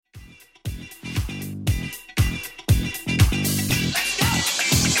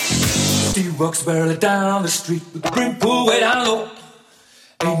She walks barely down the street with the brim pulled way down low.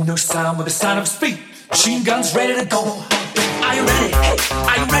 Ain't no sound but the sound of his feet. Machine guns ready to go. Are you ready? Hey,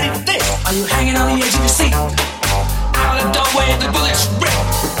 are you ready for this? Are you hanging on the edge of your seat? Out the doorway, the bullets rip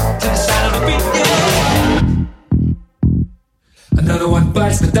to the side of the beat. Yeah. Another one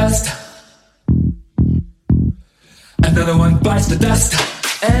bites the dust. Another one bites the dust.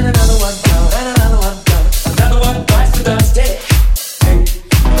 And another one down, and another one down. Another one bites the dust. Hey, hey,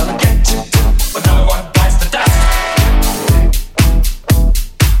 gonna get you too. Another one bites the dust.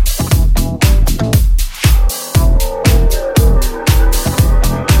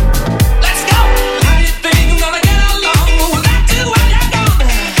 Let's go. How you think I'm gonna get along without you when you're gone?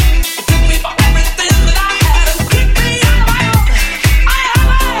 You took me for everything that I had and kicked me on my own.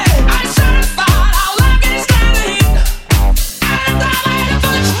 I sure thought how long can you stand the heat? And I made a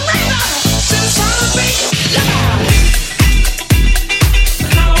bullet screamer to the sound of the beat.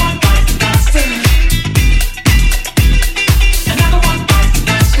 Another one bites the dust. Another one bites the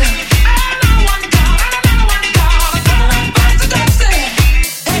dust. Another one down, another one down. Another one bites the dust.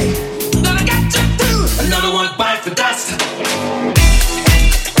 Hey, I'm gonna get you through. Another one bites the dust.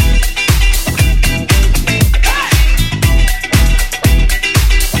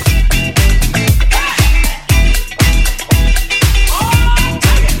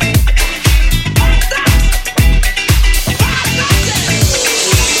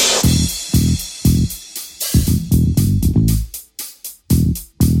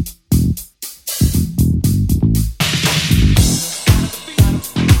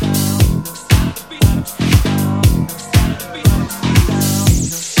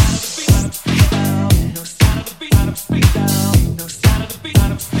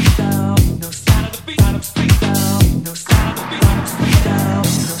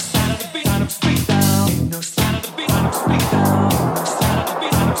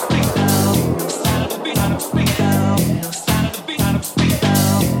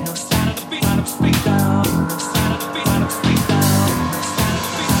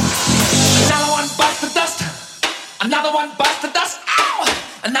 Another one bites the dust. Ow!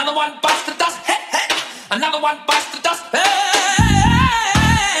 Another one bites the dust. Hey, hey! Another one bites the dust. Hey!